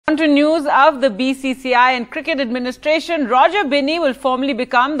On to news of the BCCI and cricket administration. Roger Binny will formally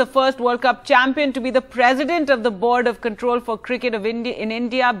become the first World Cup champion to be the president of the Board of Control for Cricket of India in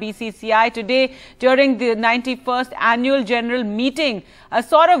India, BCCI, today during the 91st annual general meeting.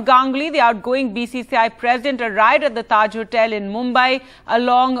 Sourav Ganguly, the outgoing BCCI president, arrived at the Taj Hotel in Mumbai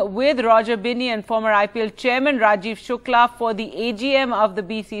along with Roger Binny and former IPL chairman Rajiv Shukla for the AGM of the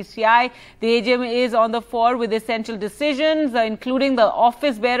BCCI. The AGM is on the floor with essential decisions, including the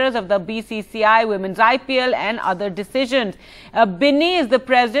office bearers of the BCCI, Women's IPL and other decisions. Binny is the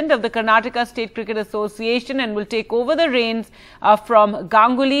president of the Karnataka State Cricket Association and will take over the reins from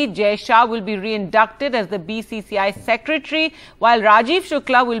Ganguly. Jai Shah will be re-inducted as the BCCI secretary, while Rajiv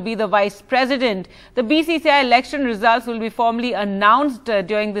Shukla will be the vice president. The BCCI election results will be formally announced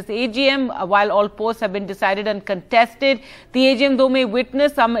during this AGM, while all posts have been decided and contested. The AGM, though, may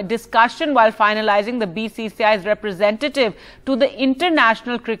witness some discussion while finalizing the BCCI's representative to the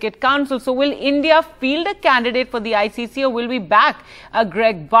International Cricket Council. So will India field a candidate for the ICC, or will we back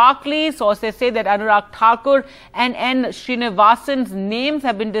Greg Barkley? Sources say that Anurag Thakur and N. Srinivasan's names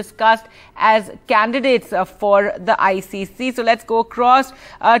have been discussed as candidates for the ICC. So let's go across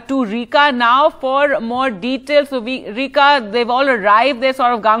to Rika now for more details. So Rika, they've all arrived there.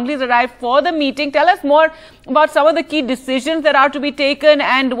 Sourav Ganguly's arrived for the meeting. Tell us more about some of the key decisions that are to be taken,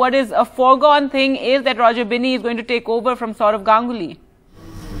 and what is a foregone thing is that Roger Binny is going to take over from Sourav Ganguly.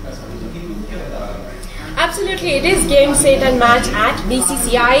 Absolutely, it is game, set and match at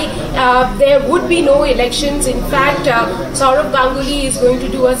BCCI. There would be no elections. In fact, Sourav Ganguly is going to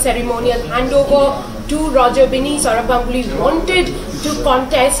do a ceremonial handover to Roger Binny. Sourav Ganguly wanted to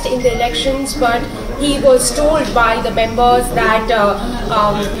contest in the elections, but he was told by the members that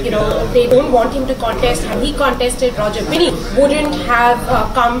they don't want him to contest. Had he contested, Roger Binny wouldn't have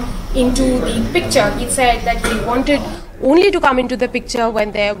come into the picture. He said that he wanted only to come into the picture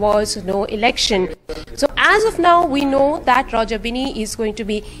when there was no election. So as of now, we know that Roger Binny is going to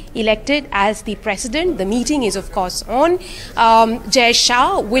be elected as the president. The meeting is of course on. Jai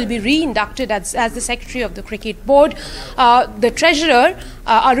Shah will be re-inducted as the secretary of the cricket board. The treasurer,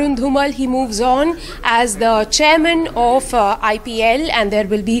 Arun Dhumal, he moves on as the chairman of IPL, and there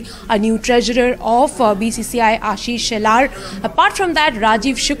will be a new treasurer of BCCI, Ashish Shelar. Apart from that,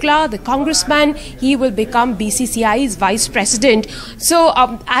 Rajiv Shukla, the congressman, he will become BCCI's vice president. So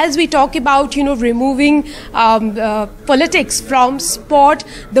as we talk about, removing politics from sport,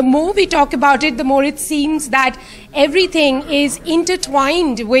 the more we talk about it, the more it seems that everything is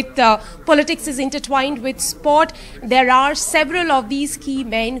intertwined with politics is intertwined with sport. There are several of these key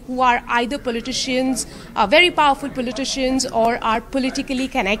men who are either politicians, very powerful politicians, or are politically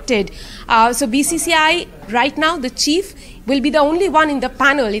connected. So BCCI right now, the chief will be the only one in the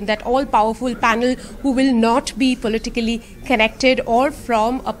panel, in that all-powerful panel, who will not be politically connected or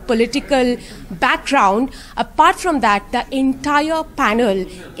from a political background. Apart from that, the entire panel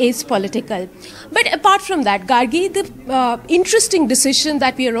is political. But apart from that, Gargi, the interesting decision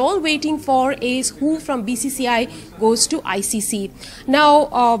that we are all waiting for is who from BCCI goes to ICC. Now,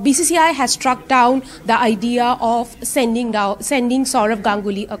 BCCI has struck down the idea of sending Sourav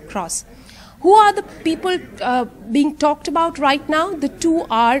Ganguly across. Who are the people being talked about right now? The two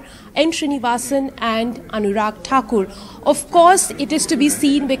are N. Srinivasan and Anurag Thakur. Of course, it is to be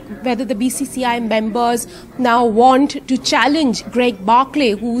seen whether the BCCI members now want to challenge Greg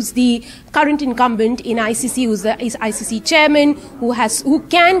Barkley, who's the current incumbent in ICC, who's the ICC chairman, who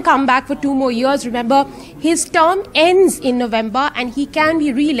can come back for 2 more years. Remember, his term ends in November and he can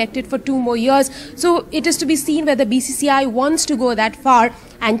be re-elected for 2 more years. So it is to be seen whether BCCI wants to go that far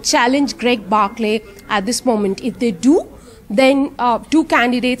and challenge Greg Barkley at this moment. If they do, then 2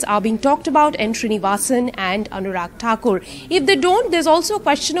 candidates are being talked about, N. Srinivasan and Anurag Thakur. If they don't, there's also a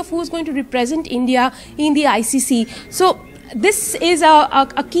question of who's going to represent India in the ICC. So this is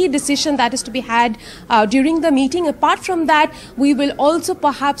a key decision that is to be had during the meeting. Apart from that, we will also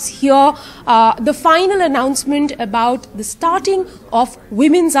perhaps hear the final announcement about the starting of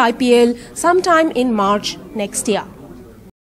Women's IPL sometime in March next year.